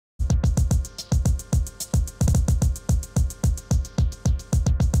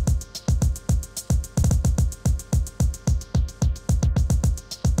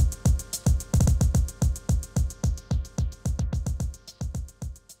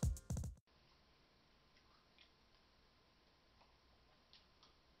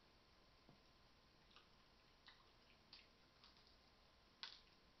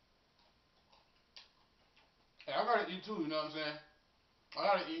Hey, I gotta eat too, you know what I'm saying? I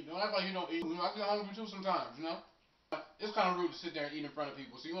gotta eat. Don't act like you don't eat. You know, I get hungry too sometimes, you know? It's kind of rude to sit there and eat in front of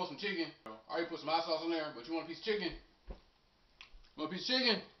people. So you want some chicken? I already put some hot sauce on there, but you want a piece of chicken? You want a piece of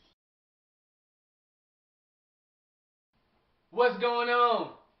chicken? What's going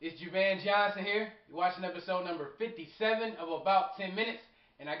on? It's Juvan Johnson here. You're watching episode number 57 of About 10 Minutes.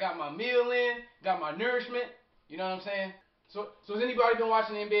 And I got my meal in, got my nourishment. You know what I'm saying? So has anybody been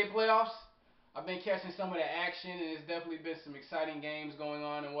watching the NBA playoffs? I've been catching some of the action, and there's definitely been some exciting games going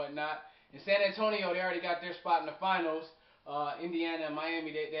on and whatnot. In San Antonio, they already got their spot in the finals. Indiana and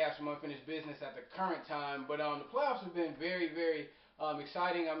Miami, they have some unfinished business at the current time. But the playoffs have been very, very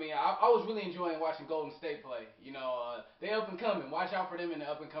exciting. I mean, I was really enjoying watching Golden State play. You know, they up and coming. Watch out for them in the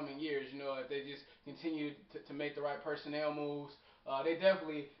up and coming years. You know, if they just continue to make the right personnel moves. They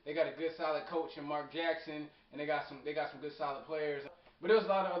got a good solid coach in Mark Jackson, and they got some good solid players. But there was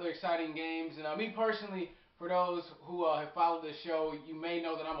a lot of other exciting games, and me personally, for those who have followed the show, you may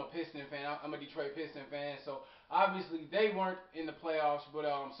know that I'm a Piston fan. I'm a Detroit Piston fan, so obviously they weren't in the playoffs, but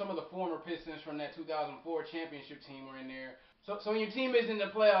some of the former Pistons from that 2004 championship team were in there. So when your team is in the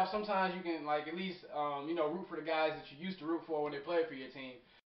playoffs, sometimes you can at least root for the guys that you used to root for when they played for your team.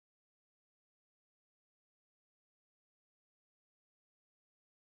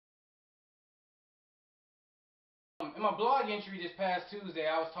 In my blog entry this past Tuesday,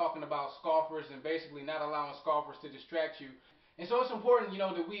 I was talking about scoffers and basically not allowing scoffers to distract you. And so it's important,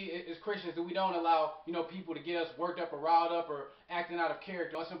 that we as Christians, that we don't allow, people to get us worked up or riled up or acting out of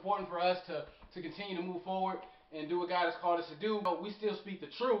character. It's important for us to continue to move forward and do what God has called us to do. But we still speak the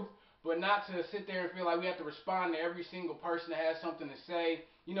truth, but not to sit there and feel like we have to respond to every single person that has something to say.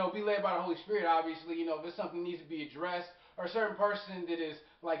 Be led by the Holy Spirit, obviously. If it's something that needs to be addressed, or a certain person that is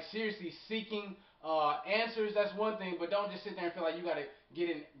seriously seeking answers, that's one thing. But don't just sit there and feel like you got to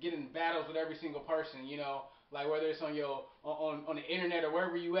get in battles with every single person. Like whether it's on the internet or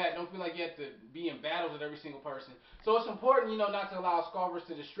wherever you at, don't feel like you have to be in battles with every single person. So it's important, not to allow scoffers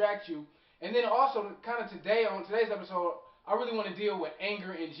to distract you. And then also, kind of on today's episode, I really want to deal with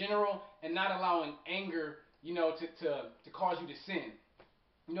anger in general and not allowing anger, to cause you to sin.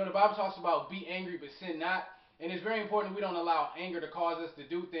 The Bible talks about be angry but sin not. And it's very important we don't allow anger to cause us to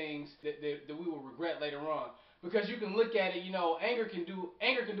do things that we will regret later on. Because you can look at it, anger can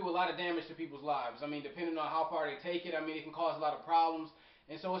do a lot of damage to people's lives. I mean, depending on how far they take it, it can cause a lot of problems.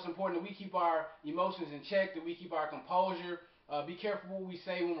 And so it's important that we keep our emotions in check, that we keep our composure. Be careful what we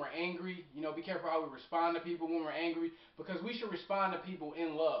say when we're angry. Be careful how we respond to people when we're angry, because we should respond to people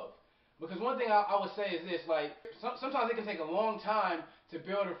in love. Because one thing I would say is this, sometimes it can take a long time to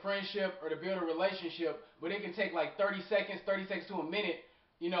build a friendship or to build a relationship, but it can take 30 seconds to a minute,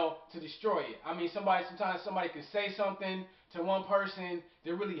 to destroy it. Sometimes somebody can say something to one person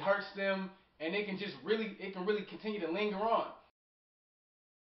that really hurts them, and it can really continue to linger on.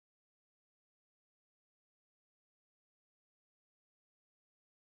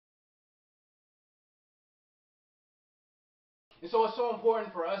 And so it's so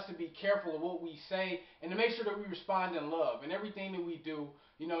important for us to be careful of what we say and to make sure that we respond in love. And everything that we do,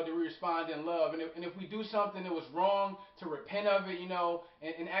 that we respond in love. And if we do something that was wrong, to repent of it,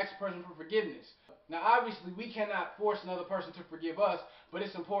 and ask the person for forgiveness. Now, obviously, we cannot force another person to forgive us, but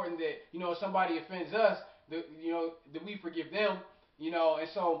it's important that, if somebody offends us, that we forgive them. And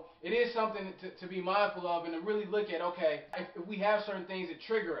so it is something to be mindful of and to really look at, okay, if we have certain things that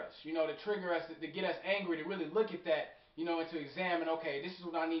trigger us, to get us angry, to really look at that, and to examine, okay, this is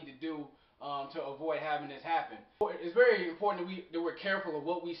what I need to do to avoid having this happen. It's very important that we're careful of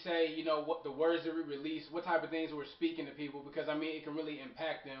what we say, what the words that we release, what type of things we're speaking to people, because it can really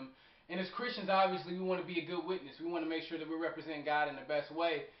impact them. And as Christians, obviously, we want to be a good witness. We want to make sure that we represent God in the best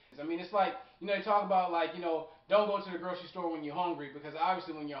way. It's like, they talk about don't go to the grocery store when you're hungry, because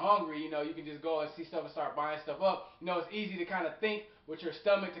obviously when you're hungry, you can just go and see stuff and start buying stuff up. It's easy to kind of think with your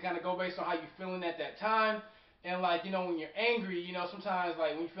stomach, to kind of go based on how you're feeling at that time. And when you're angry, sometimes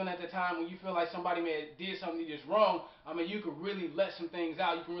when you're feeling at that time, when you feel like somebody may have did something that's wrong, you could really let some things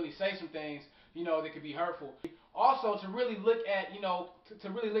out. You can really say some things, that could be hurtful. Also, to really look at,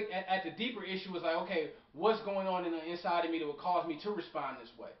 at the deeper issue is okay, what's going on in the inside of me that would cause me to respond this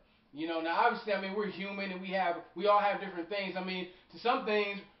way? Now obviously, we're human and we all have different things. To some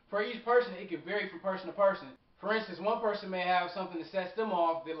things, for each person, it can vary from person to person. For instance, one person may have something that sets them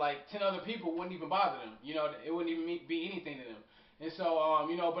off that 10 other people wouldn't even bother them. It wouldn't even be anything to them. And so,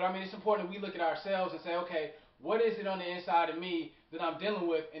 but it's important that we look at ourselves and say, okay, what is it on the inside of me that I'm dealing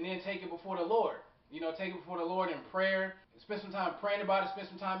with, and then take it before the Lord. Take it before the Lord in prayer. Spend some time praying about it. Spend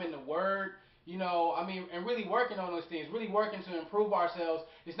some time in the Word. and really working on those things, really working to improve ourselves.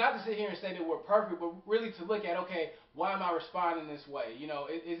 It's not to sit here and say that we're perfect, but really to look at, okay, why am I responding this way?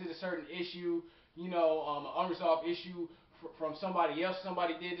 Is it a certain issue, an unresolved issue from somebody else?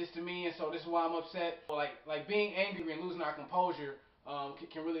 Somebody did this to me, and so this is why I'm upset. Like being angry and losing our composure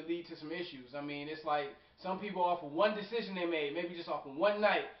can really lead to some issues. It's like some people off of one decision they made, maybe just off of one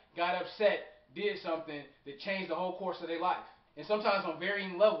night, got upset, did something that changed the whole course of their life. And sometimes on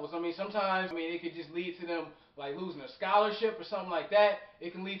varying levels. Sometimes it could just lead to them like losing a scholarship or something like that.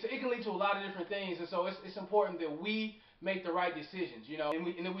 It can lead to a lot of different things. And so it's important that we make the right decisions,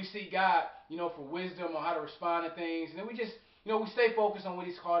 and then we seek God, for wisdom on how to respond to things. And then we just, we stay focused on what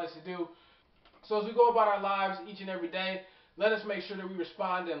He's called us to do. So as we go about our lives each and every day, let us make sure that we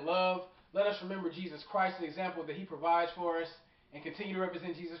respond in love. Let us remember Jesus Christ, the example that He provides for us, and continue to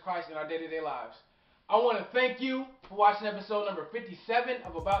represent Jesus Christ in our day-to-day lives. I want to thank you for watching episode number 57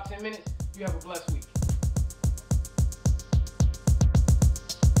 of About 10 Minutes. You have a blessed week.